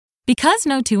Because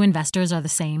no two investors are the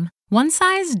same, one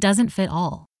size doesn't fit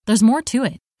all. There's more to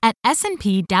it. At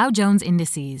S&P Dow Jones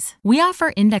Indices, we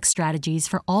offer index strategies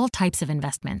for all types of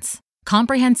investments.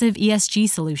 Comprehensive ESG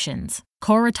solutions,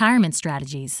 core retirement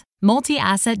strategies,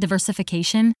 multi-asset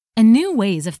diversification, and new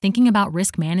ways of thinking about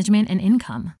risk management and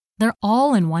income. They're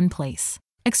all in one place.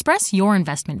 Express your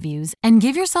investment views and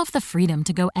give yourself the freedom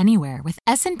to go anywhere with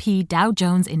S&P Dow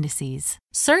Jones Indices.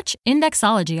 Search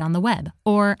Indexology on the web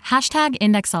or hashtag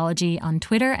Indexology on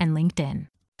Twitter and LinkedIn.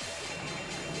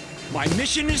 My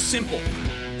mission is simple,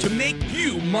 to make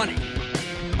you money.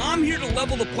 I'm here to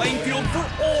level the playing field for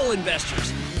all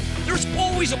investors. There's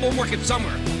always a bull market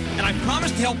somewhere, and I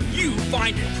promise to help you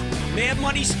find it. Mad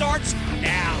Money starts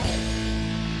now.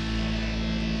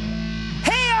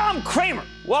 Hey, I'm Cramer.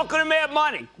 Welcome to Mad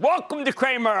Money. Welcome to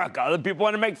Cramerica. Other people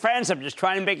want to make friends. I'm just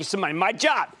trying to make you some money. My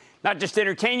job, not just to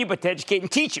entertain you, but to educate and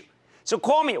teach you. So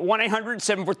call me at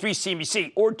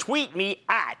 1-800-743-CNBC or tweet me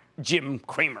at Jim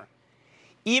Cramer.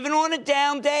 Even on a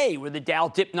down day where the Dow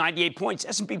dipped 98 points,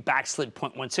 S&P backslid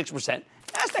 0.16%,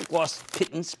 Nasdaq lost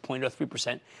pittance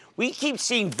 0.03%, we keep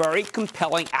seeing very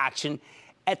compelling action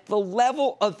at the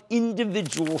level of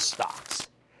individual stocks.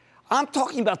 I'm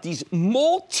talking about these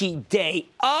multi-day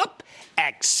up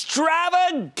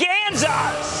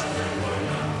extravaganzas,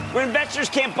 where investors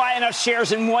can't buy enough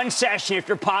shares in one session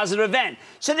after a positive event.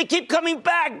 So they keep coming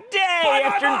back day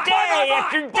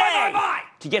after day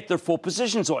to get their full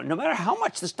positions on, no matter how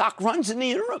much the stock runs in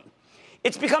the interim.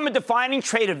 It's become a defining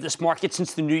trait of this market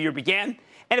since the new year began,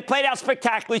 and it played out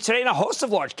spectacularly today in a host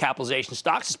of large capitalization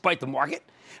stocks, despite the market.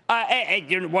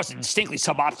 It wasn't distinctly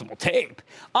suboptimal tape.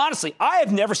 Honestly, I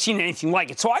have never seen anything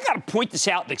like it, so I got to point this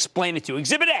out and explain it to you.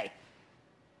 Exhibit A,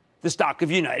 the stock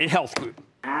of United Health Group.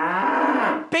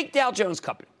 Big Dow Jones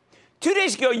company. 2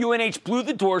 days ago, UNH blew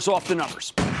the doors off the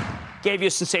numbers. Gave you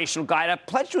a sensational guide up,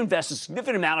 pledged to invest a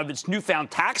significant amount of its newfound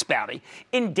tax bounty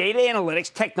in data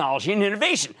analytics, technology, and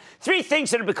innovation. 3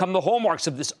 things that have become the hallmarks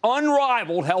of this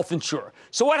unrivaled health insurer.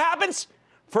 So what happens?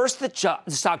 First, the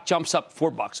stock jumps up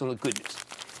 $4 on the good news.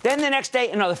 Then the next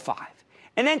day, another 5.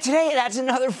 And then today, it adds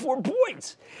another 4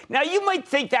 points. Now, you might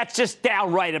think that's just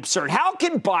downright absurd. How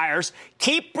can buyers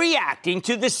keep reacting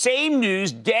to the same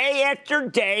news day after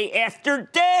day after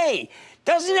day?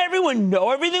 Doesn't everyone know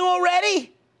everything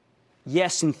already?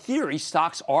 Yes, in theory,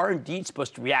 stocks are indeed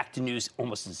supposed to react to news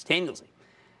almost instantaneously.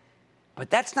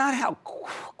 But that's not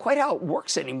quite how it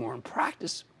works anymore in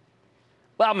practice.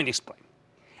 Allow me to explain.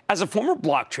 As a former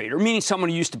block trader, meaning someone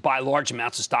who used to buy large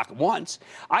amounts of stock at once,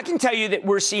 I can tell you that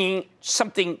we're seeing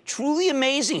something truly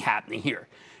amazing happening here.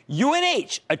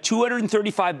 UNH, a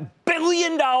 $235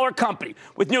 billion company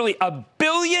with nearly 1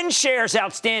 billion shares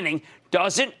outstanding,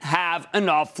 doesn't have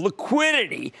enough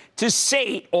liquidity to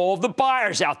sate all the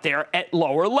buyers out there at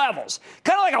lower levels.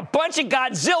 Kind of like a bunch of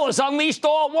Godzillas unleashed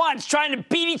all at once, trying to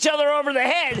beat each other over the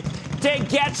head to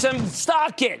get some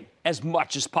stock in as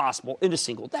much as possible in a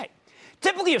single day.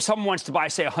 Typically, if someone wants to buy,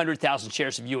 say, 100,000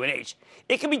 shares of UNH,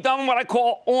 it can be done what I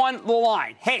call on the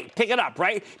line. Hey, pick it up,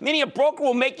 right? Meaning a broker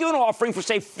will make you an offering for,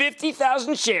 say,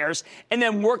 50,000 shares and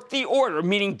then work the order,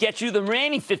 meaning get you the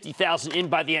remaining 50,000 in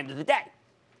by the end of the day.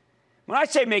 When I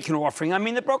say make an offering, I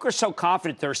mean the broker is so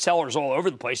confident there are sellers all over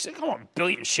the place, they come on, 1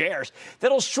 billion shares, that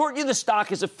it'll short you the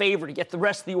stock as a favor to get the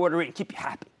rest of the order in and keep you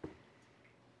happy.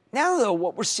 Now, though,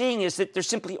 what we're seeing is that there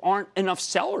simply aren't enough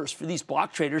sellers for these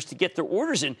block traders to get their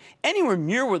orders in anywhere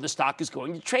near where the stock is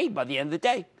going to trade by the end of the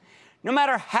day. No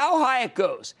matter how high it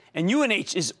goes, and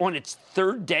UNH is on its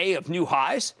 3rd day of new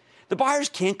highs, the buyers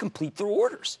can't complete their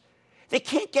orders. They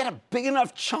can't get a big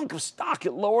enough chunk of stock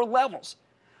at lower levels.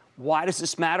 Why does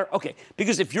this matter? Okay,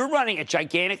 because if you're running a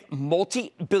gigantic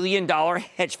multi-billion-dollar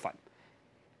hedge fund,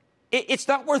 it's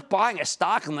not worth buying a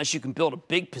stock unless you can build a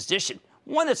big position,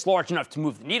 one that's large enough to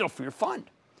move the needle for your fund,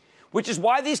 which is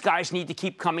why these guys need to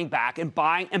keep coming back and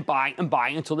buying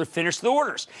until they're finished the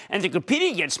orders. And they're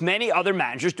competing against many other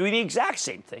managers doing the exact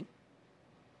same thing.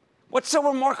 What's so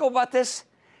remarkable about this?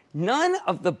 None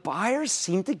of the buyers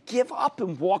seem to give up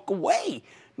and walk away,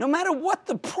 no matter what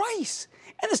the price.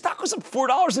 And the stock was up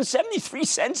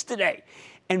 $4.73 today.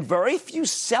 And very few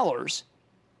sellers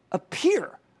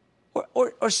appear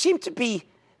or seem to be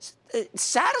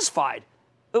satisfied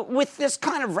with this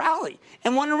kind of rally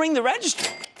and want to ring the register.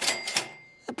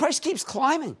 The price keeps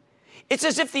climbing. It's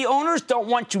as if the owners don't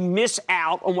want to miss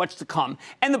out on what's to come,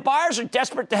 and the buyers are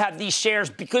desperate to have these shares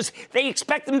because they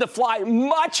expect them to fly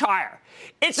much higher.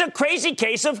 It's a crazy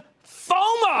case of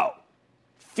FOMO,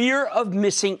 fear of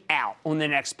missing out on the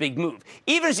next big move,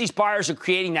 even as these buyers are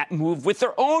creating that move with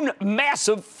their own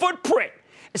massive footprint.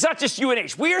 It's not just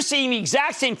UNH. We are seeing the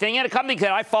exact same thing at a company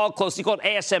that I follow closely called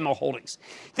ASML Holdings.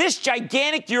 This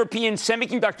gigantic European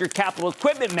semiconductor capital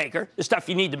equipment maker, the stuff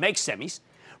you need to make semis,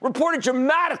 reported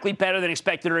dramatically better than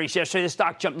expected earnings yesterday. The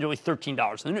stock jumped nearly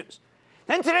 $13 in the news.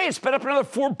 Then today it sped up another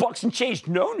 $4 and changed.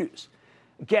 No news.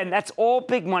 Again, that's all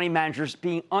big money managers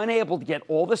being unable to get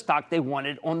all the stock they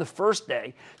wanted on the first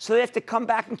day, so they have to come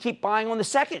back and keep buying on the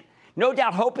second. No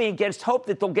doubt hoping against hope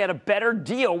that they'll get a better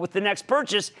deal with the next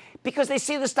purchase because they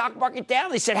see the stock market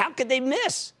down. They said, how could they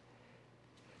miss?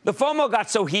 The FOMO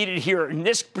got so heated here in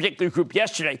this particular group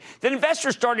yesterday that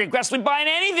investors started aggressively buying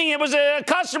anything. It was a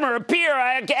customer, a peer,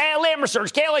 Lam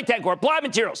Research, KLA Technologies, Applied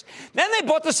Materials. Then they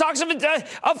bought the stocks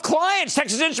of clients,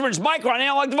 Texas Instruments, Micron,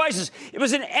 Analog Devices. It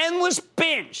was an endless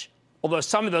binge, although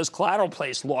some of those collateral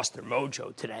plays lost their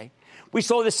mojo today. We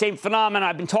saw the same phenomenon.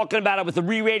 I've been talking about it with the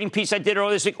re-rating piece I did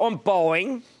earlier this week on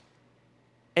Boeing,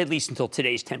 at least until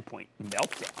today's 10-point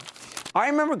meltdown. I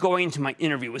remember going into my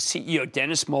interview with CEO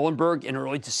Dennis Muhlenberg in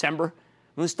early December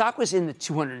when the stock was in the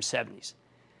 270s.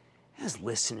 I was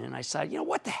listening, and I said,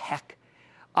 what the heck?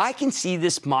 I can see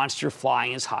this monster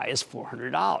flying as high as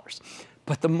 $400.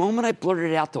 But the moment I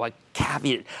blurted it out, though, I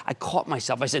caveated. I caught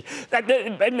myself. I said,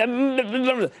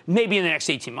 maybe in the next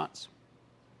 18 months.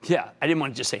 Yeah, I didn't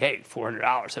want to just say, hey, $400.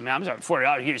 I mean, I'm sorry,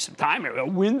 $400, give you some time here, a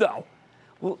window.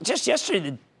 Well, just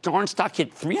yesterday, the darn stock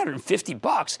hit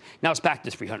 $350. Now it's back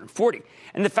to $340.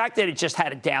 And the fact that it just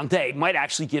had a down day might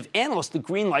actually give analysts the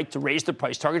green light to raise the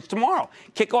price targets tomorrow,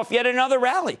 kick off yet another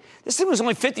rally. This thing was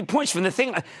only 50 points from the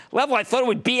thing level I thought it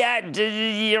would be at,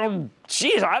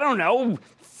 I don't know,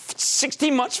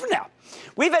 16 months from now.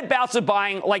 We've had bouts of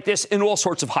buying like this in all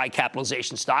sorts of high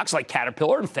capitalization stocks like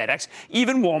Caterpillar and FedEx,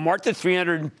 even Walmart, the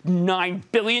 $309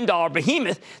 billion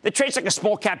behemoth that trades like a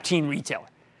small cap teen retailer.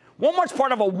 Walmart's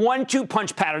part of a 1-2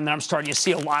 punch pattern that I'm starting to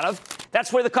see a lot of.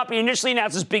 That's where the company initially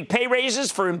announces big pay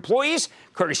raises for employees,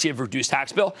 courtesy of a reduced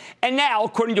tax bill. And now,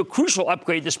 according to a crucial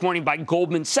upgrade this morning by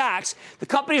Goldman Sachs, the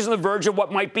company is on the verge of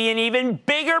what might be an even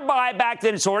bigger buyback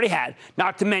than it's already had,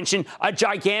 not to mention a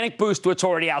gigantic boost to its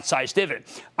already outsized dividend.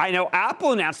 I know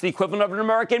Apple announced the equivalent of an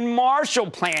American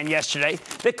Marshall Plan yesterday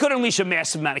that could unleash a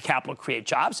massive amount of capital to create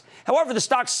jobs. However, the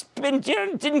stock's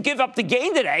didn't give up the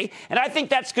gain today, and I think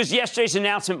that's because yesterday's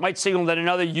announcement might signal that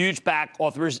another huge buyback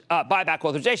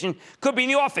authorization could be in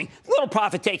the offing. A little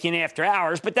profit taking after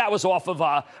hours, but that was off of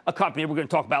a company we're going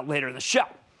to talk about later in the show.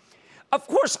 Of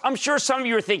course, I'm sure some of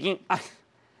you are thinking,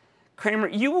 Cramer,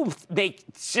 you will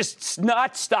just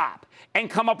not stop and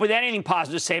come up with anything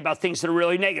positive to say about things that are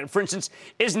really negative. For instance,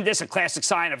 isn't this a classic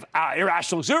sign of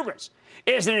irrational exuberance?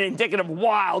 Isn't it indicative of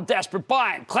wild, desperate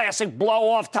buying? Classic blow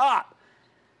off top.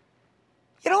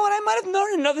 You know what? I might have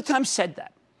known another time said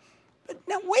that. But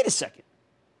now, wait a second.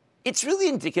 It's really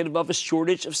indicative of a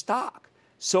shortage of stock.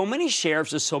 So many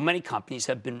shares of so many companies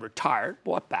have been retired,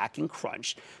 bought back, and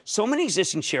crunched. So many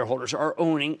existing shareholders are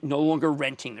owning, no longer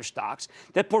renting their stocks,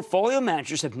 that portfolio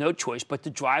managers have no choice but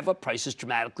to drive up prices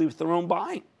dramatically with their own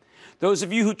buying. Those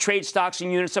of you who trade stocks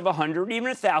in units of 100 or even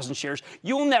 1,000 shares,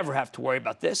 you'll never have to worry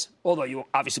about this, although you'll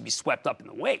obviously be swept up in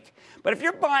the wake. But if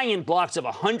you're buying in blocks of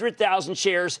 100,000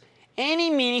 shares, any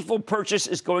meaningful purchase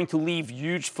is going to leave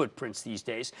huge footprints these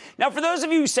days. Now, for those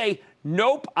of you who say,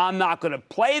 nope, I'm not going to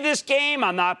play this game,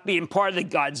 I'm not being part of the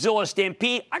Godzilla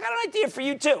stampede, I got an idea for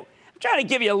you, too. I'm trying to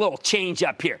give you a little change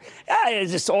up here.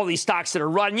 It's just all these stocks that are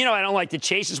running. I don't like to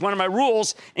chase. It's one of my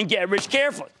rules, and get rich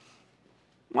carefully.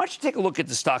 Why don't you take a look at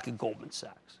the stock of Goldman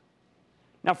Sachs?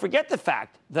 Now, forget the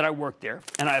fact that I work there,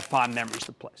 and I have fond memories of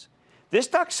the place. This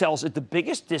stock sells at the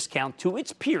biggest discount to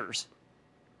its peers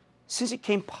since it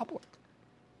came public.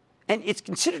 And it's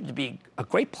considered to be a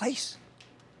great place,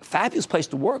 a fabulous place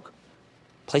to work,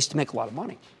 a place to make a lot of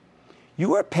money.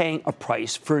 You are paying a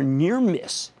price for a near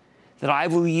miss that I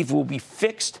believe will be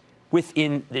fixed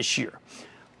within this year.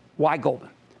 Why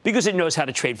Goldman? Because it knows how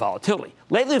to trade volatility.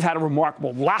 Lately, we've had a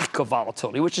remarkable lack of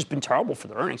volatility, which has been terrible for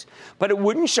their earnings. But it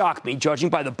wouldn't shock me, judging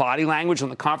by the body language on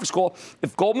the conference call,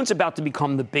 if Goldman's about to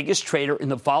become the biggest trader in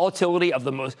the volatility of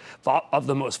the most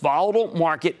volatile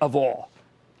market of all.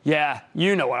 Yeah,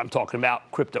 you know what I'm talking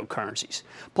about, cryptocurrencies.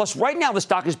 Plus, right now, the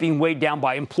stock is being weighed down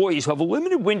by employees who have a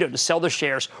limited window to sell their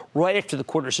shares right after the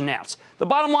quarter's announced. The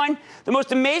bottom line, the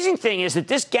most amazing thing is that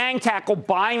this gang tackle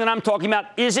buying that I'm talking about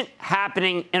isn't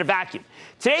happening in a vacuum.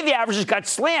 Today, the averages got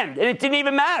slammed, and it didn't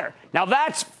even matter. Now,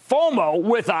 that's FOMO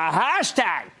with a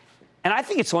hashtag. And I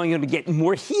think it's only going to get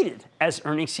more heated as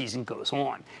earnings season goes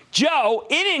on. Joe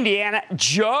in Indiana.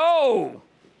 Joe.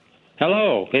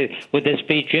 Hello. Would this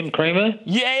be Jim Cramer?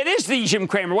 Yeah, it is the Jim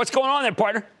Cramer. What's going on there,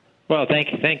 partner? Well,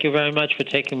 thank you very much for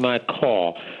taking my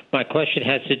call. My question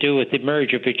has to do with the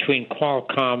merger between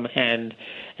Qualcomm and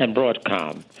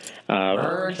Broadcom.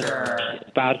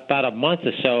 About a month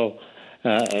or so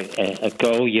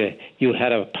ago, you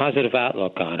had a positive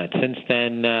outlook on it. Since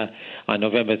then, on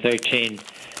November 13,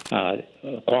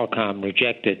 Qualcomm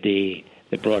rejected the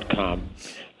Broadcom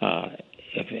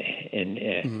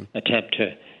in attempt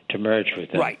to merge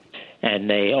with them. Right. And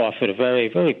they offered a very,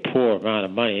 very poor amount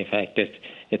of money. In fact, it's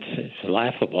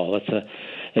laughable.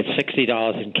 It's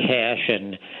 $60 in cash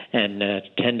and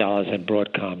 $10 in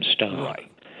Broadcom stock. Right.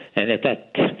 And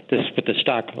this put the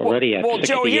stock already at 68. Well,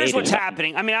 Joe, here's what's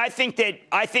happening. I mean, I think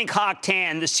Hock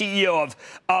Tan, the CEO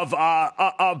of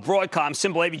Broadcom,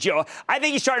 symbol ABGO, I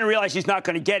think he's starting to realize he's not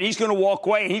going to get it. He's going to walk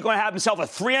away, and he's going to have himself a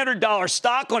 $300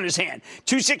 stock on his hand,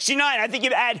 $269. I think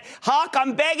you'd add, Hock,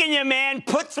 I'm begging you, man,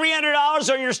 put $300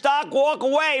 on your stock, walk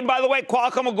away. And by the way,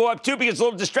 Qualcomm will go up too because it's a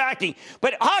little distracting.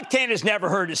 But Hock Tan has never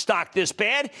heard his stock this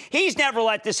bad. He's never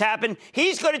let this happen.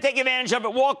 He's going to take advantage of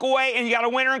it, walk away, and you got a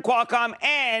winner in Qualcomm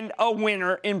and a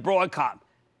winner in Broadcom.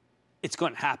 It's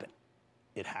going to happen.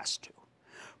 It has to.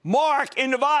 Mark in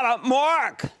Nevada.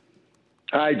 Mark.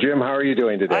 Hi, Jim. How are you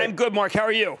doing today? I'm good, Mark. How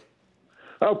are you?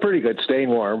 Oh, pretty good. Staying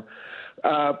warm.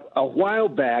 A while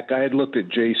back, I had looked at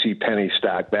JCPenney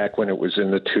stock back when it was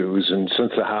in the twos, and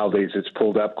since the holidays, it's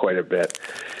pulled up quite a bit.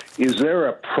 Is there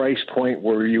a price point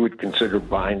where you would consider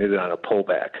buying it on a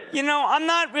pullback? You know, I'm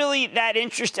not really that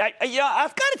interested.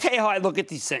 I've got to tell you how I look at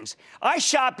these things. I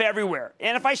shop everywhere.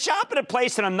 And if I shop at a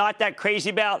place that I'm not that crazy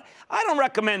about, I don't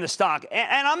recommend the stock.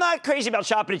 And I'm not crazy about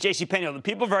shopping at JCPenney. The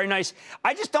people are very nice.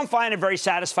 I just don't find it a very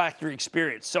satisfactory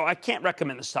experience. So I can't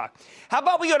recommend the stock. How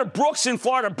about we go to Brooks in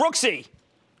Florida? Brooksy.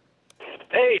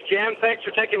 Hey, Jim. Thanks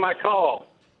for taking my call.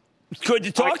 Good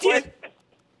to talk to you.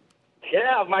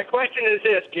 Yeah, my question is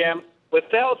this, Jim. With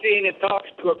Celgene in talks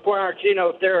to acquire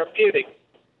Geno Therapeutic,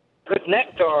 could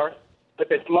Nectar,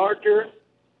 with its larger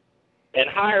and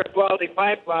higher quality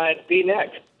pipeline, be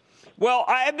next? Well,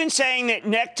 I have been saying that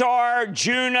Nectar,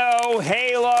 Juno,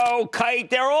 Halo, Kite,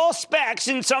 they're all specs,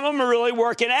 and some of them are really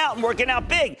working out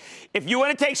big. If you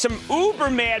want to take some uber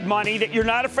mad money that you're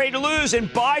not afraid to lose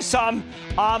and buy some,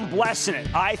 I'm blessing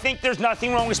it. I think there's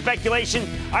nothing wrong with speculation.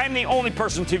 I am the only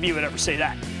person on TV would ever say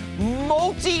that.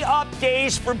 Multi-up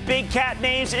days for big cap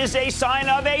names is a sign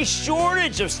of a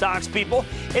shortage of stocks, people.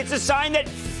 It's a sign that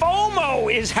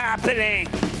FOMO is happening.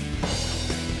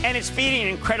 And it's feeding an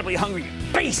incredibly hungry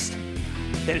beast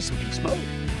that is in beast mode.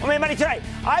 Well, my money tonight.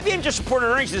 IBM just reported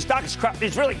earnings, and the stock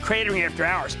is really cratering after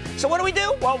hours. So what do we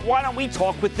do? Well, why don't we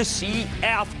talk with the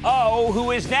CFO, who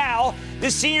is now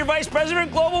the Senior Vice President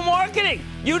of Global Marketing.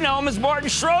 You know him as Martin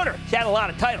Schroeder. He had a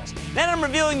lot of titles. Then I'm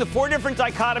revealing the 4 different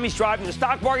dichotomies driving the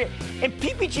stock market. And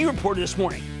PPG reported this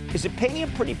morning. Is it painting a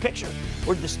pretty picture,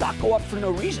 or did the stock go up for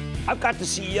no reason? I've got the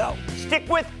CEO. Stick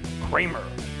with Cramer.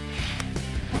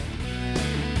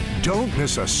 Don't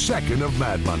miss a second of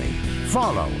Mad Money.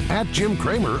 Follow @Jim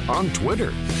Cramer on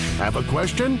Twitter. Have a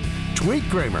question? Tweet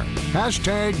Cramer.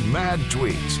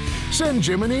 #MadTweets. Send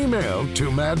Jim an email to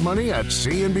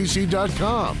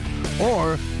madmoney@cnbc.com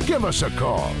or give us a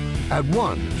call at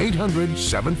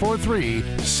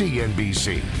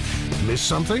 1-800-743-CNBC. Miss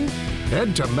something?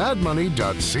 Head to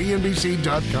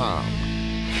madmoney.cnbc.com.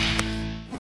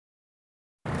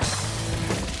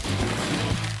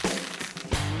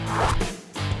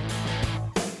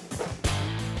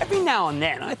 Every now and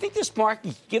then, I think this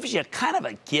market gives you kind of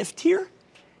a gift here.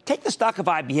 Take the stock of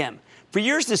IBM. For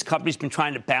years, this company's been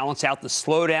trying to balance out the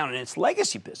slowdown in its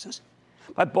legacy business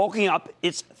by bulking up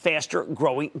its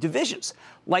faster-growing divisions,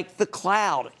 like the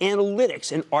cloud,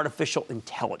 analytics, and artificial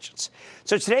intelligence.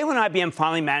 So today, when IBM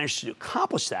finally managed to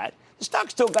accomplish that, the stock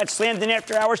still got slammed in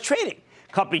after-hours trading.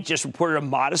 The company just reported a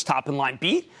modest top-and-line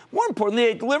beat. More importantly,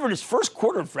 they delivered its first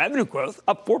quarter of revenue growth,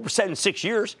 up 4% in 6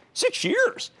 years. 6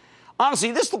 years!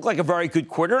 Honestly, this looked like a very good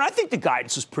quarter, and I think the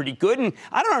guidance was pretty good. And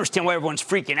I don't understand why everyone's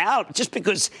freaking out just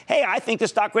because, hey, I think the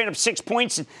stock ran up 6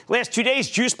 points in the last 2 days,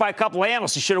 juiced by a couple of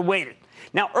analysts who should have waited.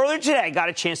 Now, earlier today, I got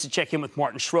a chance to check in with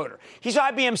Martin Schroeder. He's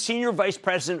IBM's Senior Vice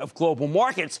President of Global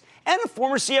Markets and a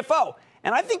former CFO.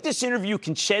 And I think this interview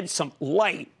can shed some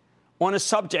light on a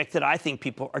subject that I think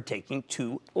people are taking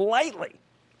too lightly.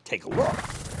 Take a look.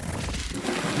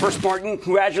 First, Martin,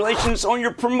 congratulations on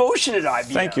your promotion at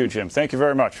IBM. Thank you, Jim. Thank you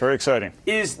very much. Very exciting.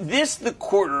 Is this the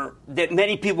quarter that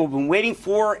many people have been waiting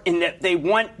for and that they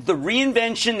want the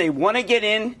reinvention, they want to get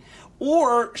in?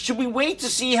 Or should we wait to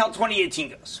see how 2018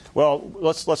 goes? Well,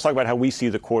 let's talk about how we see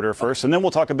the quarter first, and then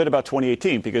we'll talk a bit about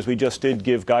 2018 because we just did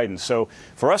give guidance. So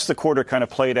for us, the quarter kind of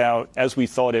played out as we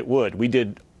thought it would. We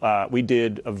did we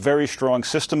did a very strong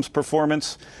systems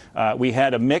performance. We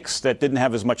had a mix that didn't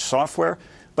have as much software.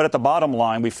 But at the bottom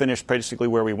line, we finished basically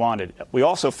where we wanted. We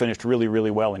also finished really,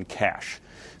 really well in cash.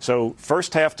 So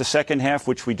first half to second half,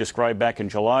 which we described back in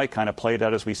July, kind of played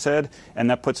out as we said, and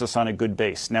that puts us on a good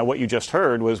base. Now, what you just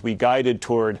heard was we guided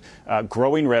toward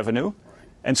growing revenue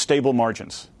and stable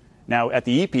margins. Now, at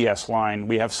the EPS line,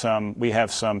 we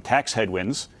have some tax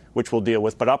headwinds, which we'll deal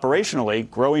with. But operationally,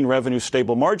 growing revenue,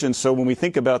 stable margins. So when we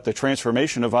think about the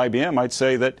transformation of IBM, I'd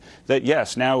say that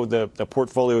yes, now the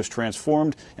portfolio is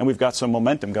transformed and we've got some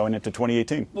momentum going into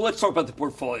 2018. Well, let's talk about the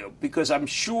portfolio, because I'm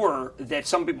sure that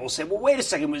some people will say, well, wait a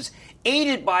second, it was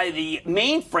aided by the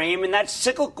mainframe and that's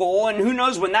cyclical and who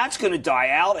knows when that's going to die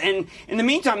out. And in the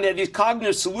meantime, they have these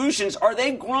cognitive solutions. Are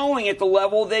they growing at the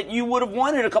level that you would have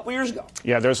wanted a couple years ago?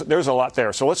 Yeah, there's a lot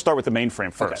there. So let's start with the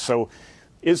mainframe first. Okay. So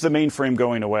is the mainframe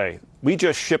going away? We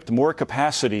just shipped more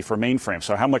capacity for mainframe,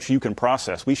 so how much you can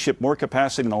process. We shipped more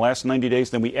capacity in the last 90 days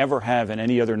than we ever have in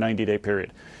any other 90-day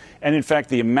period. And in fact,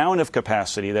 the amount of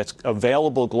capacity that's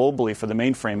available globally for the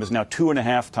mainframe is now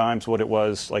 2.5 times what it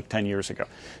was like 10 years ago.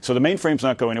 So the mainframe's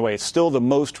not going away. It's still the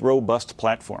most robust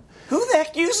platform. Who the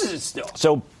heck uses it still?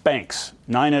 So banks,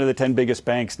 9 out of the 10 biggest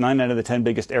banks, 9 out of the 10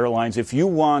 biggest airlines. If you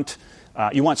want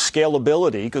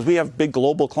scalability, because we have big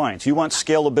global clients. You want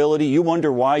scalability. You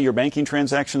wonder why your banking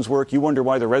transactions work. You wonder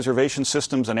why the reservation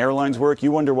systems and airlines work.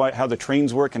 You wonder how the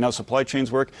trains work and how supply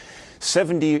chains work.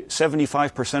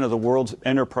 75% of the world's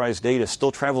enterprise data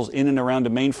still travels in and around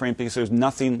a mainframe because there's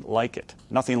nothing like it.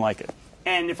 Nothing like it.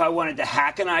 And if I wanted to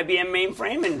hack an IBM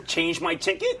mainframe and change my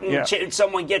ticket, and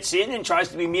someone gets in and tries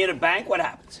to be me at a bank, what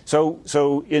happens? So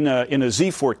in a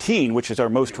Z14, which is our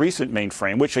most recent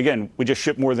mainframe, which again we just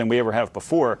shipped more than we ever have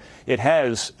before, it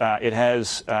has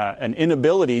an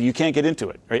inability. You can't get into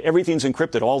it. Right? Everything's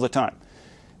encrypted all the time,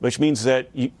 which means that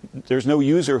there's no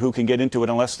user who can get into it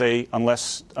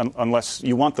unless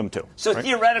you want them to. So right?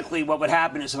 Theoretically, what would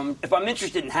happen is if I'm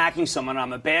interested in hacking someone,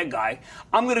 I'm a bad guy,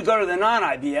 I'm going to go to the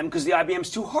non-IBM because the IBM's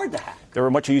too hard to hack. There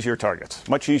are much easier targets.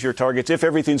 Much easier targets if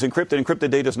everything's encrypted. Encrypted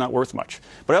data is not worth much.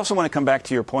 But I also want to come back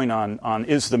to your point on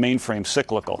is the mainframe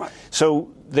cyclical? Right.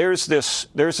 So there's this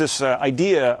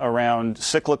idea around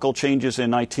cyclical changes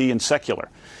in IT and secular.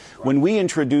 When we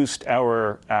introduced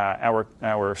our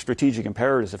strategic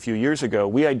imperatives a few years ago,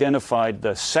 we identified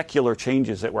the secular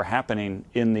changes that were happening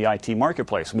in the IT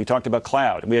marketplace. And we talked about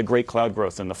cloud. We had great cloud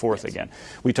growth in the fourth again.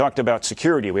 We talked about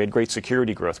security. We had great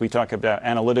security growth. We talked about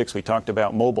analytics. We talked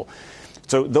about mobile.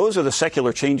 So those are the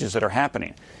secular changes that are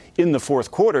happening. In the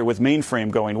fourth quarter, with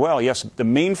mainframe going well, yes, the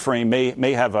mainframe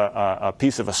may have a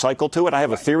piece of a cycle to it. I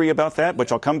have a theory about that,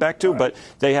 which I'll come back to, but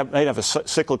they have a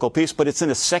cyclical piece, but it's in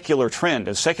a secular trend.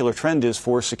 A secular trend is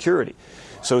for security.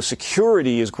 So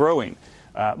security is growing.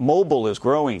 Mobile is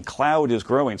growing. Cloud is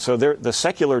growing. So the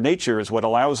secular nature is what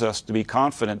allows us to be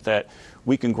confident that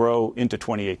we can grow into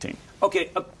 2018. Okay,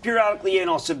 periodically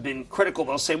analysts have been critical.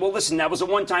 They'll say, well, listen, that was a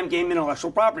one-time game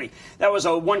intellectual property. That was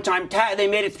a one-time they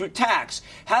made it through tax.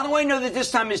 How do I know that this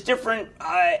time is different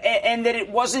and that it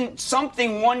wasn't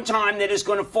something one time that is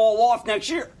going to fall off next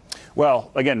year?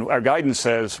 Well, again, our guidance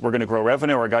says we're going to grow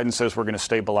revenue. Our guidance says we're going to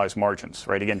stabilize margins,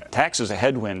 right? Again, tax is a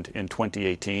headwind in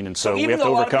 2018, and so we have to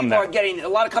overcome that. A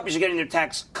lot of companies are getting their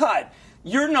tax cut.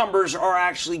 Your numbers are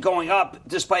actually going up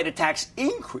despite a tax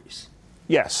increase.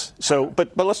 Yes. So,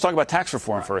 but let's talk about tax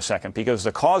reform for a second, because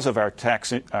the cause of our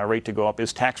tax rate to go up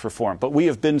is tax reform. But we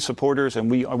have been supporters, and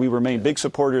we remain big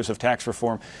supporters of tax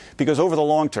reform, because over the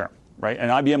long term, right,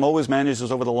 and IBM always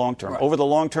manages over the long term. Right. Over the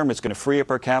long term, it's going to free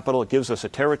up our capital. It gives us a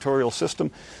territorial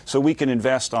system, so we can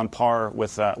invest on par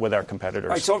with our competitors.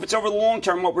 All right. So if it's over the long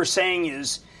term, what we're saying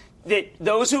is that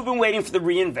those who've been waiting for the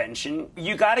reinvention,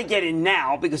 you got to get in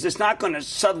now, because it's not going to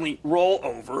suddenly roll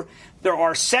over. There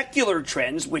are secular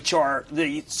trends, which are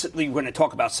we're going to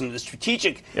talk about some of the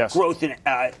strategic growth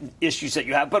issues that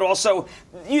you have, but also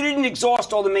you didn't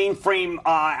exhaust all the mainframe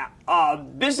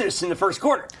business in the first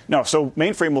quarter. No, so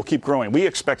mainframe will keep growing. We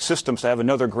expect systems to have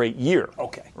another great year.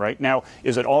 Okay. Right now,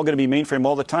 is it all going to be mainframe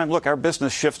all the time? Look, our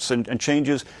business shifts and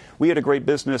changes. We had a great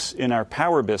business in our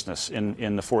power business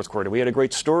in the fourth quarter. We had a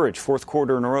great storage fourth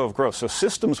quarter in a row of growth. So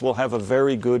systems will have a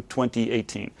very good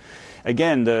 2018.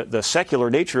 Again, the secular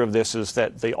nature of this is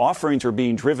that the offerings are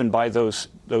being driven by those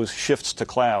shifts to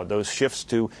cloud, those shifts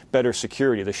to better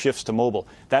security, the shifts to mobile.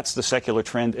 That's the secular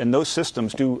trend, and those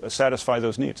systems do satisfy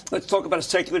those needs. Let's talk about a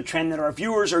secular trend that our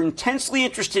viewers are intensely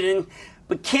interested in,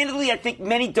 but candidly, I think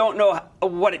many don't know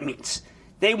what it means.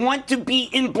 They want to be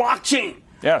in blockchain.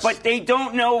 Yes. But they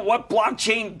don't know what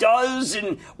blockchain does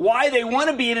and why they want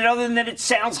to be in it other than that it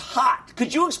sounds hot.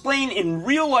 Could you explain in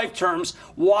real-life terms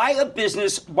why a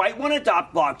business might want to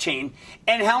adopt blockchain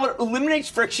and how it eliminates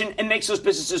friction and makes those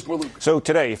businesses more lucrative? So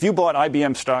today, if you bought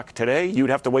IBM stock today,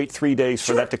 you'd have to wait 3 days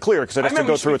for that to clear because it has to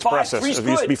go through its process. It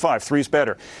used to be 5. 3's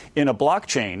better. In a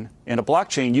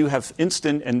blockchain, you have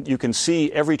instant and you can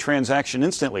see every transaction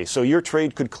instantly. So your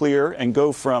trade could clear and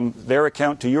go from their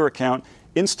account to your account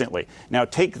instantly. Now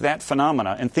take that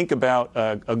phenomena and think about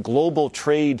a global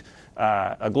trade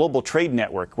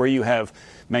network where you have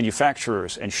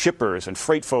manufacturers and shippers and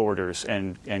freight forwarders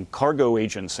and cargo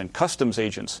agents and customs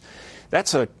agents.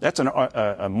 That's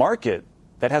a market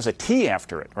that has a T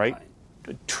after it, right?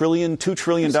 $2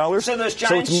 trillion. So those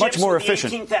giant it's much ships more with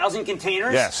efficient. 18,000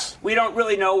 containers. Yes. We don't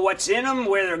really know what's in them,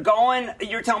 where they're going.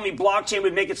 You're telling me blockchain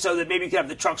would make it so that maybe you could have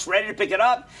the trucks ready to pick it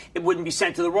up. It wouldn't be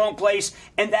sent to the wrong place.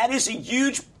 And that is a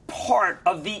huge part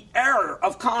of the error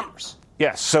of commerce.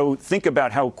 Yes. So think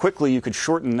about how quickly you could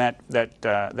shorten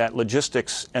that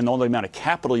logistics and all the amount of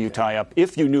capital you tie up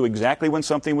if you knew exactly when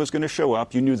something was going to show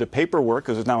up. You knew the paperwork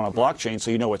because it's now on a blockchain, so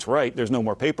you know it's right. There's no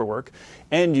more paperwork,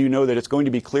 and you know that it's going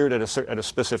to be cleared at a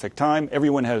specific time.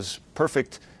 Everyone has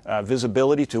perfect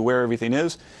visibility to where everything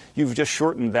is. You've just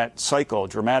shortened that cycle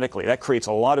dramatically. That creates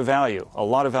a lot of value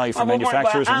for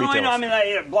manufacturers and retailers.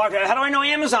 How do I know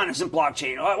Amazon isn't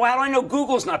blockchain? How do I know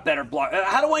Google's not better?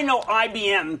 How do I know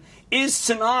IBM is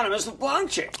synonymous with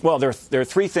blockchain? Well, there are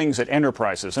 3 things that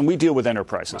enterprises, and we deal with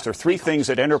enterprises. Right. There are 3 things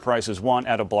that enterprises want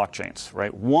out of blockchains,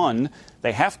 right? One,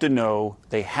 they have to know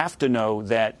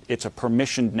that it's a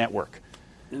permissioned network.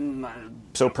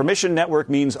 So permissioned network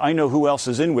means I know who else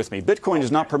is in with me. Bitcoin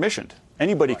is not permissioned.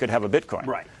 Anybody could have a Bitcoin.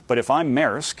 Right. But if I'm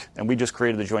Maersk, and we just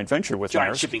created a joint venture with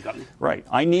Giant Maersk. shipping company. Right.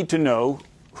 I need to know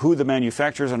who the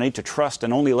manufacturers, I need to trust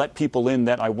and only let people in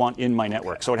that I want in my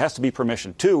network. Okay. So it has to be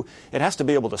permissioned. 2, it has to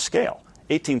be able to scale.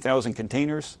 18,000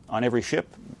 containers on every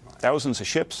ship, thousands of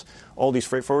ships, all these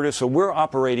freight forwarders. So we're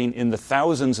operating in the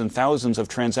thousands and thousands of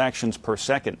transactions per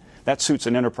second. That suits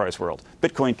an enterprise world.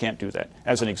 Bitcoin can't do that,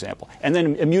 as an example. And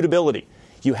then immutability.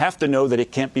 You have to know that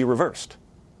it can't be reversed.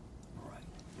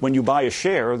 When you buy a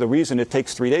share, the reason it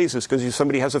takes 3 days is because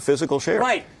somebody has a physical share.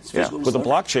 Right. With the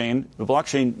blockchain,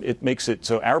 it makes it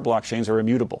so our blockchains are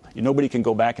immutable. Nobody can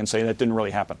go back and say that didn't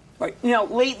really happen. Right.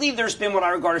 Lately there's been what I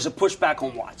regard as a pushback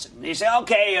on Watson. They say,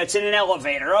 okay, it's in an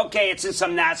elevator. Okay, it's in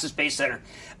some NASA space center.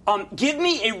 Give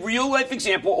me a real-life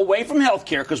example away from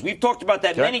healthcare, because we've talked about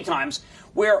that many times,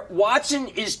 where Watson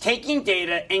is taking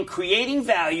data and creating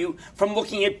value from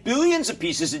looking at billions of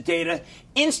pieces of data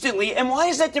instantly. And why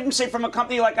is that different, say, from a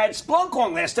company like I had Splunk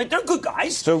on last night? They're good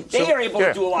guys. They are able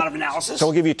to do a lot of analysis. So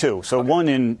I'll give you 2. So one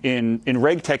in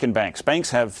reg tech and banks. Banks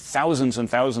have thousands and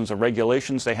thousands of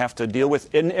regulations they have to deal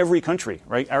with in every country,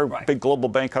 right? Our big global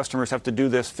bank customers have to do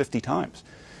this 50 times.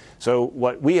 So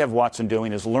what we have Watson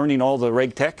doing is learning all the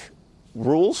reg tech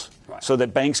rules so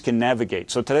that banks can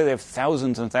navigate. So today they have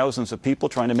thousands and thousands of people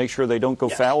trying to make sure they don't go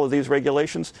foul of these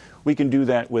regulations. We can do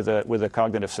that with a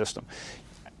cognitive system.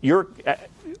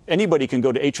 Anybody can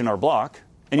go to H&R Block,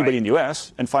 anybody in the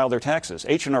U.S., and file their taxes.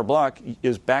 H&R Block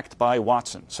is backed by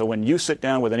Watson. So when you sit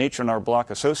down with an H&R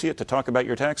Block associate to talk about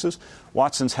your taxes,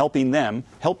 Watson's helping them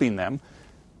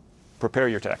prepare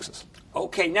your taxes.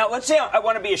 Okay, now let's say I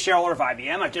want to be a shareholder of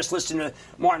IBM. I just listened to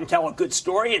Martin tell a good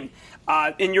story,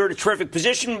 and you're in a terrific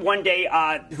position. One day,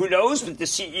 who knows, with the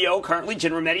CEO currently,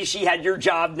 Jen Rometty, she had your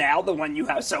job now, the one you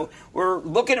have. So we're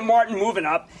looking at Martin moving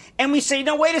up, and we say,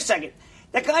 no, wait a second.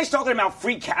 That guy's talking about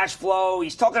free cash flow.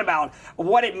 He's talking about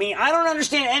what it means. I don't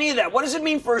understand any of that. What does it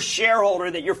mean for a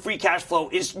shareholder that your free cash flow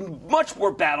is much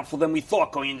more bountiful than we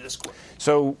thought going into this quarter?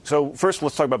 So first,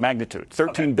 let's talk about magnitude.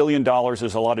 $13 billion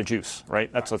is a lot of juice,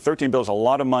 right? That's $13 billion is a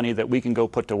lot of money that we can go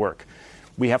put to work.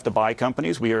 We have to buy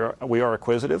companies. We are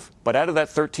acquisitive. But out of that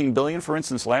 $13 billion, for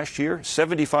instance, last year,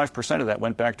 75% of that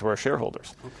went back to our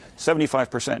shareholders.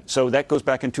 75%. So that goes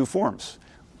back in 2 forms.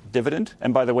 Dividend,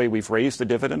 and by the way, we've raised the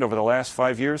dividend over the last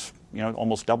 5 years,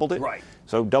 almost doubled it. Right.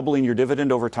 So doubling your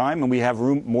dividend over time, and we have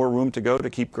more room to go to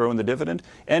keep growing the dividend,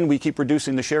 and we keep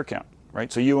reducing the share count, right?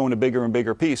 So you own a bigger and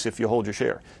bigger piece if you hold your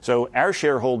share. So our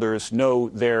shareholders know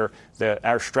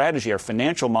our strategy, our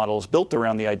financial model is built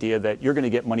around the idea that you're going to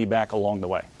get money back along the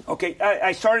way. Okay,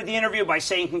 I started the interview by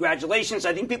saying congratulations.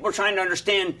 I think people are trying to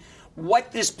understand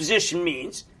what this position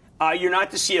means. You're not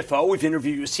the CFO. We've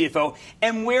interviewed you as CFO.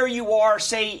 And where you are,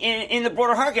 say, in the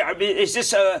broader hierarchy. I mean, is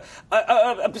this a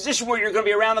position where you're going to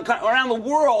be around the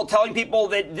world telling people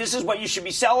that this is what you should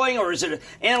be selling, or is it an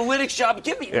analytics job?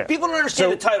 People don't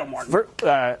understand the title, Martin.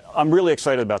 I'm really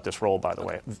excited about this role, by the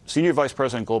way. Senior Vice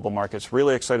President, Global Markets,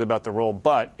 really excited about the role.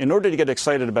 But in order to get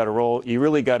excited about a role, you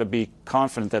really got to be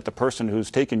confident that the person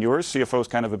who's taken yours, CFO is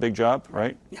kind of a big job,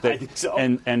 right? Yeah, I think so.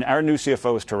 And our new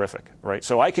CFO is terrific, right?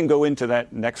 So I can go into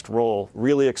that next role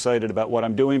really excited about what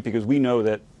I'm doing because we know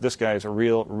that this guy is a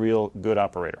real good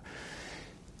operator.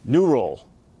 New role.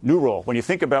 When you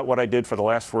think about what I did for the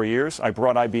last 4 years, I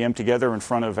brought IBM together in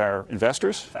front of our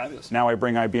investors. Fabulous. Now I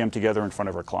bring IBM together in front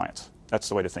of our clients. That's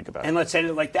the way to think about it. And let's end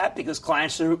it like that because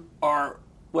clients are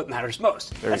what matters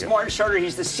most. That's go. Martin Charter.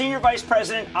 He's the Senior Vice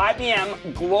President,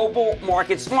 IBM Global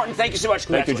Markets. Martin, thank you so much.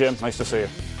 Thank you, Jim. Nice to see you.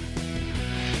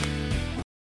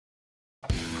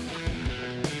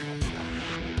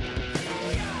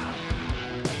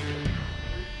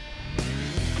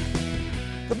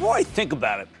 The more I think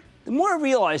about it, the more I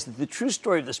realize that the true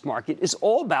story of this market is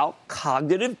all about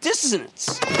cognitive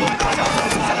dissonance.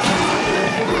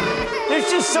 There's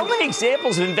just so many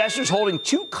examples of investors holding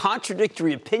two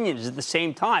contradictory opinions at the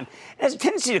same time. It has a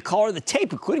tendency to color the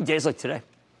tape, including days like today.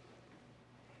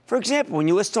 For example, when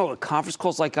you listen to all the conference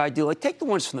calls like I do, like take the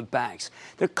ones from the banks,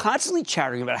 they're constantly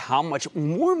chattering about how much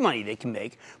more money they can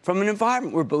make from an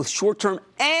environment where both short-term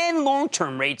and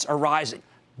long-term rates are rising.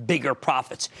 Bigger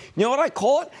profits. You know what I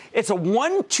call it? It's a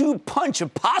 1-2 punch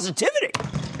of positivity.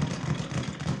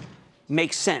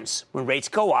 Makes sense. When rates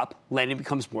go up, lending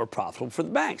becomes more profitable for the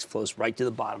banks. Flows right to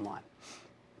the bottom line.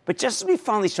 But just as we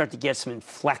finally start to get some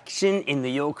inflection in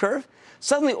the yield curve,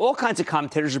 suddenly all kinds of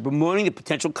commentators are bemoaning the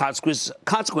potential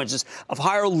consequences of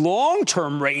higher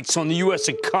long-term rates on the U.S.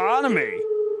 economy.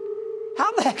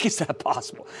 How the heck is that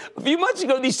possible? A few months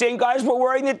ago, these same guys were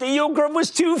worrying that the yield curve was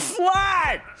too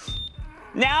flat.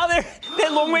 Now their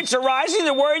long rates are rising.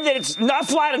 They're worried that it's not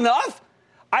flat enough.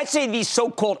 I'd say these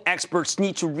so-called experts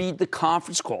need to read the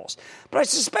conference calls. But I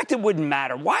suspect it wouldn't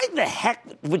matter. Why the heck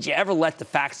would you ever let the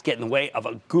facts get in the way of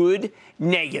a good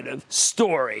negative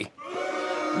story?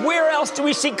 Where else do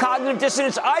we see cognitive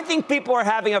dissonance? I think people are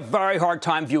having a very hard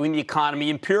time viewing the economy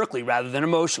empirically rather than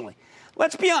emotionally.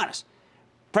 Let's be honest.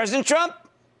 President Trump,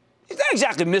 he's not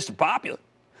exactly Mr. Popular.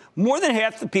 More than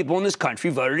half the people in this country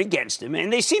voted against him,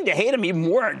 and they seem to hate him even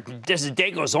more as the day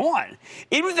goes on.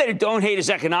 Even if they don't hate his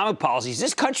economic policies,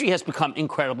 this country has become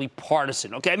incredibly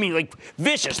partisan, okay? I mean, like,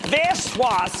 vicious. Vast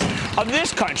swaths of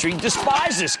this country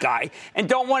despise this guy and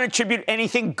don't want to attribute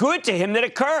anything good to him that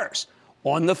occurs.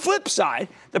 On the flip side,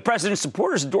 the president's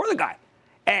supporters adore the guy.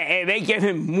 And they give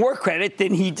him more credit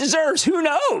than he deserves. Who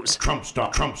knows? Trump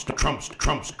stock.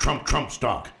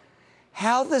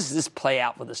 How does this play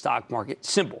out with the stock market?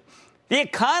 Simple. The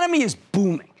economy is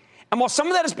booming. And while some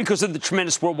of that is because of the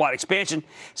tremendous worldwide expansion,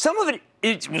 some of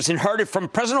it was inherited from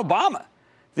President Obama.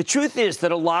 The truth is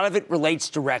that a lot of it relates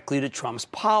directly to Trump's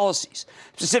policies,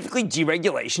 specifically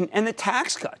deregulation and the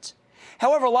tax cuts.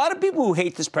 However, a lot of people who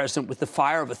hate this president with the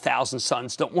fire of 1,000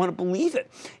 suns don't want to believe it.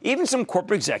 Even some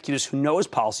corporate executives who know his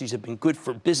policies have been good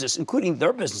for business, including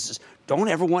their businesses, don't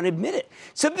ever want to admit it.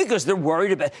 Simply because they're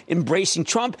worried about embracing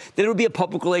Trump, that it would be a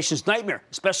public relations nightmare,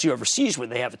 especially overseas where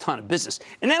they have a ton of business.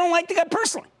 And they don't like the guy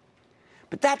personally.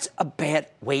 But that's a bad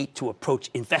way to approach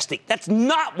investing. That's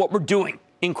not what we're doing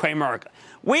in Cramerica.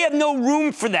 We have no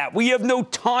room for that. We have no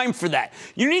time for that.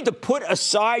 You need to put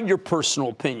aside your personal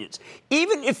opinions.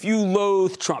 Even if you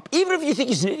loathe Trump, even if you think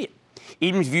he's an idiot,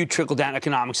 even if you trickle-down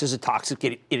economics as a toxic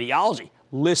ideology,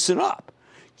 listen up.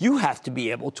 You have to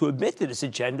be able to admit that his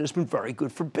agenda has been very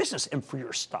good for business and for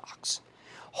your stocks.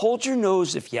 Hold your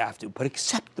nose if you have to, but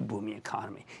accept the booming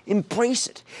economy. Embrace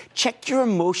it. Check your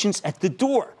emotions at the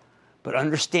door. But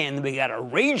understand that we got a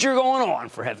rager going on,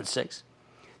 for heaven's sakes.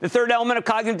 The third element of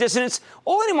cognitive dissonance,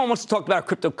 all anyone wants to talk about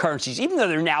are cryptocurrencies, even though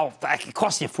they're now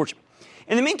costing a fortune.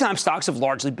 In the meantime, stocks have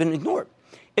largely been ignored.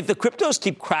 If the cryptos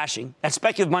keep crashing, that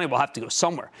speculative money will have to go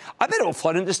somewhere. I bet it will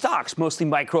flood into stocks, mostly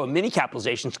micro and mini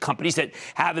capitalizations, companies that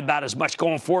have about as much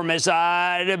going for them as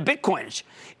Bitcoinage.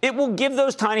 It will give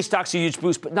those tiny stocks a huge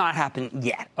boost, but not happen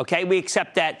yet, okay? We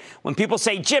accept that. When people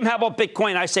say, Jim, how about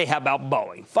Bitcoin? I say, how about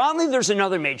Boeing? Finally, there's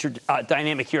another major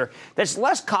dynamic here that's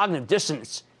less cognitive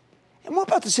dissonance. And what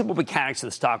about the simple mechanics of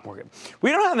the stock market?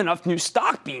 We don't have enough new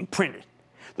stock being printed.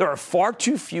 There are far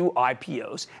too few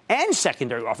IPOs and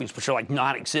secondary offerings, which are like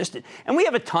non-existent. And we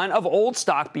have a ton of old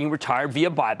stock being retired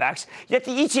via buybacks, yet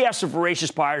the ETFs are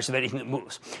voracious buyers of anything that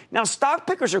moves. Now, stock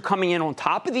pickers are coming in on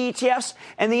top of the ETFs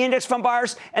and the index fund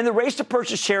buyers, and the race to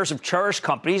purchase shares of cherished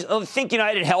companies, think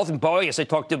United Health and Boeing, as I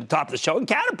talked at the top of the show, and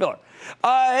Caterpillar.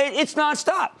 It's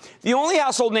nonstop. The only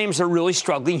household names that are really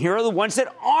struggling here are the ones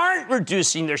that aren't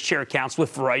reducing their share counts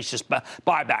with voracious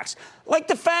buybacks, like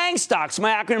the FANG stocks,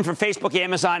 my acronym for Facebook,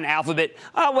 Amazon, and Alphabet.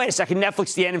 Wait a second,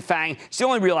 Netflix, the N, and FANG. It's the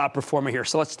only real outperformer here,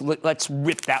 so let's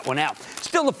rip that one out.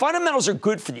 Still, the fundamentals are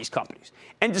good for these companies.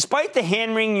 And despite the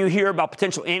hand-wringing you hear about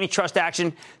potential antitrust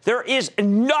action, there is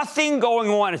nothing going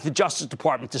on at the Justice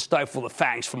Department to stifle the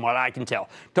FANGs, from what I can tell.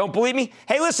 Don't believe me?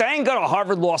 Hey, listen, I ain't go to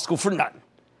Harvard Law School for nothing.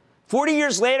 40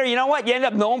 years later, you know what? You end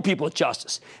up knowing people at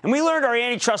Justice. And we learned our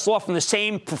antitrust law from the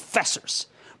same professors.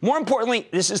 More importantly,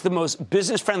 this is the most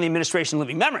business-friendly administration in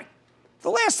living memory. The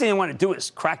last thing they want to do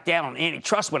is crack down on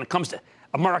antitrust when it comes to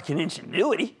American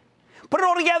ingenuity. Put it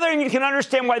all together and you can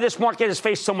understand why this market has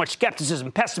faced so much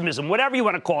skepticism, pessimism, whatever you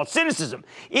want to call it, cynicism,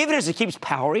 even as it keeps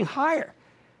powering higher.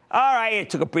 All right, it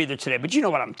took a breather today, but you know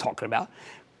what I'm talking about.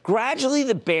 Gradually,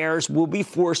 the bears will be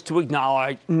forced to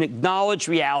acknowledge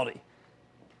reality.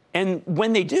 And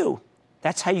when they do,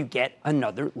 that's how you get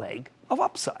another leg of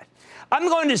upside. I'm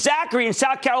going to Zachary in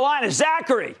South Carolina.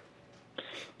 Zachary.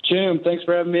 Jim, thanks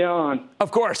for having me on.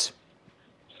 Of course.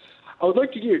 I would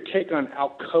like to get your take on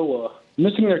Alcoa.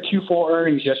 Missing their Q4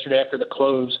 earnings yesterday after the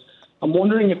close. I'm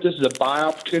wondering if this is a buy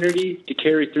opportunity to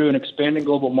carry through an expanding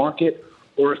global market,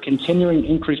 or if continuing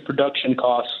increased production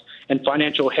costs and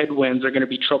financial headwinds are going to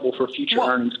be trouble for future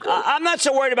earnings growth. I'm not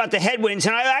so worried about the headwinds.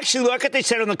 And I actually look at what they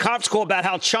said on the conference call about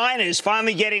how China is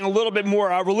finally getting a little bit more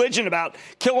religion about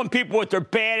killing people with their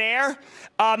bad air.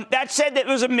 That said, that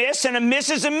it was a miss, and a miss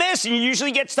is a miss. And you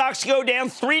usually get stocks to go down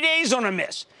 3 days on a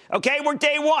miss. Okay, we're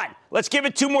day one. Let's give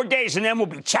it 2 more days, and then we'll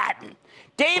be chatting.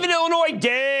 Dave in Illinois.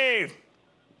 Dave.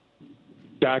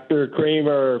 Dr.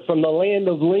 Cramer, from the land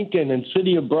of Lincoln and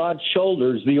city of broad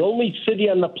shoulders, the only city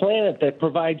on the planet that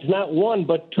provides not one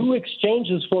but 2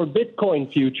 exchanges for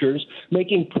Bitcoin futures,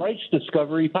 making price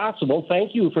discovery possible.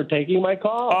 Thank you for taking my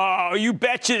call. Oh, you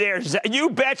betcha there. You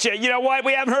betcha. You know what?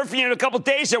 We haven't heard from you in a couple of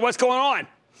days there. What's going on?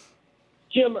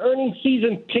 Jim, earnings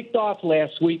season kicked off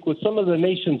last week with some of the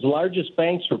nation's largest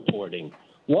banks reporting.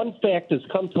 One fact has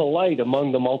come to light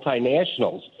among the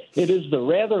multinationals. It is the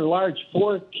rather large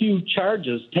 4Q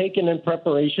charges taken in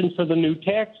preparation for the new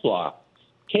tax law.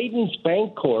 Cadence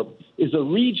Bank Corp is a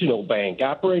regional bank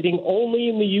operating only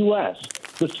in the U.S.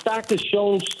 The stock has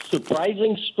shown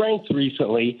surprising strength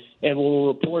recently and will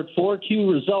report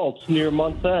 4Q results near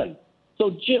month end. So,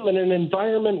 Jim, in an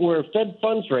environment where Fed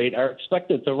funds rate are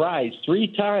expected to rise 3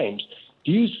 times,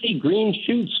 do you see green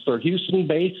shoots for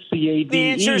Houston-based CADE? The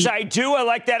answer is I do. I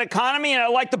like that economy, and I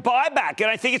like the buyback. And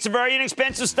I think it's a very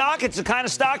inexpensive stock. It's the kind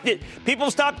of stock that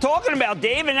people stop talking about,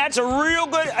 Dave, and that's a real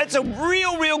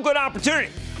good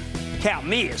opportunity. Count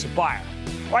me as a buyer.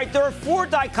 All right, there are 4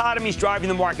 dichotomies driving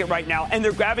the market right now, and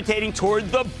they're gravitating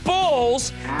toward the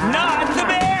bulls, not the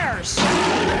bears.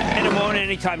 And it won't end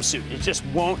anytime soon. It just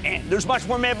won't end. There's much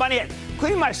more mad money ahead,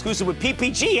 including my exclusive with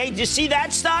PPG. Hey, did you see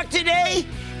that stock today?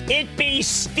 It be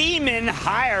steaming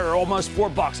higher, almost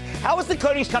 $4. How is the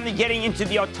coatings company getting into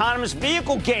the autonomous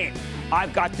vehicle game?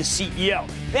 I've got the CEO.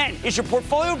 Then, is your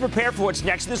portfolio prepared for what's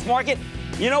next in this market?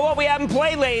 You know what we haven't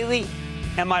played lately?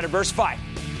 Am I diversified?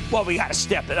 Well, we got to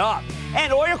step it up.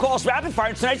 And all your calls rapid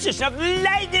fire in tonight's edition of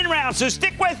Lightning Round. So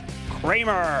stick with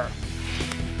Cramer.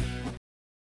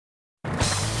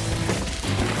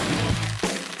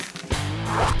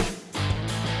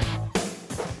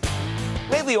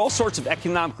 Lately, all sorts of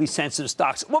economically sensitive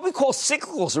stocks, what we call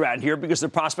cyclicals around here because their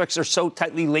prospects are so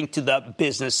tightly linked to the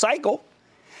business cycle,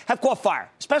 have caught fire,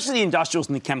 especially the industrials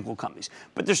and the chemical companies.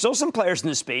 But there's still some players in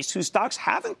this space whose stocks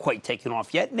haven't quite taken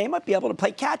off yet, and they might be able to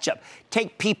play catch-up.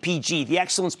 Take PPG, the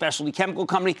excellent specialty chemical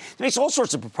company that makes all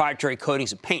sorts of proprietary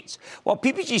coatings and paints. While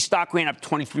PPG stock ran up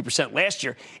 23% last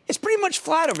year, it's pretty much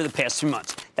flat over the past 3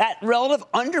 months. That relative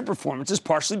underperformance is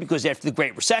partially because after the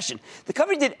Great Recession, the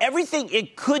company did everything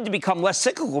it could to become less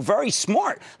cyclical, very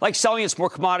smart, like selling its more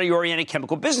commodity-oriented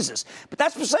chemical businesses. But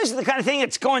that's precisely the kind of thing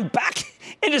that's going back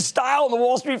into style in the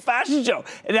Wall Street fashion show.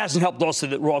 It hasn't helped also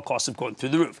that raw costs have gone through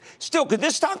the roof. Still, could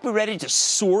this stock be ready to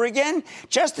soar again?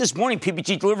 Just this morning,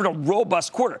 PPG delivered a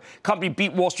robust quarter. Company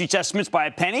beat Wall Street's estimates by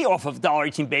a penny off of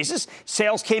 $1.18 basis.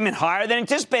 Sales came in higher than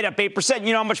anticipated, up 8%.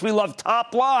 You know how much we love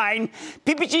top line.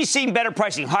 PPG's seeing better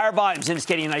pricing, higher volumes, and it's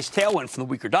getting a nice tailwind from the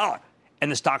weaker dollar. And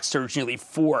the stock surged nearly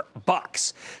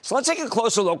 $4. So let's take a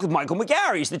closer look with Michael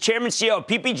McGarry. He's the chairman and CEO of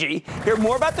PPG. Hear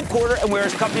more about the quarter and where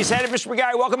his company's headed. Mr.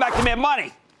 McGarry, welcome back to Mad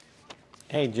Money.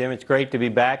 Hey, Jim, it's great to be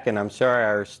back, and I'm sorry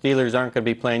our Steelers aren't going to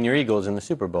be playing your Eagles in the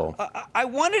Super Bowl. I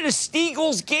wanted a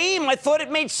Steagles game. I thought it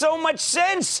made so much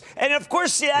sense. And, of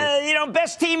course,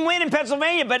 best team win in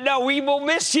Pennsylvania. But, no, we will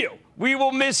miss you. We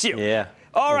will miss you. Yeah.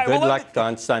 All right. Good luck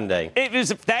on Sunday.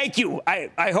 Thank you.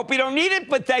 I hope you don't need it,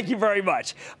 but thank you very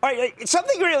much. All right.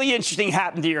 Something really interesting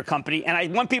happened to your company, and I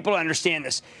want people to understand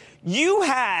this. You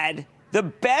had the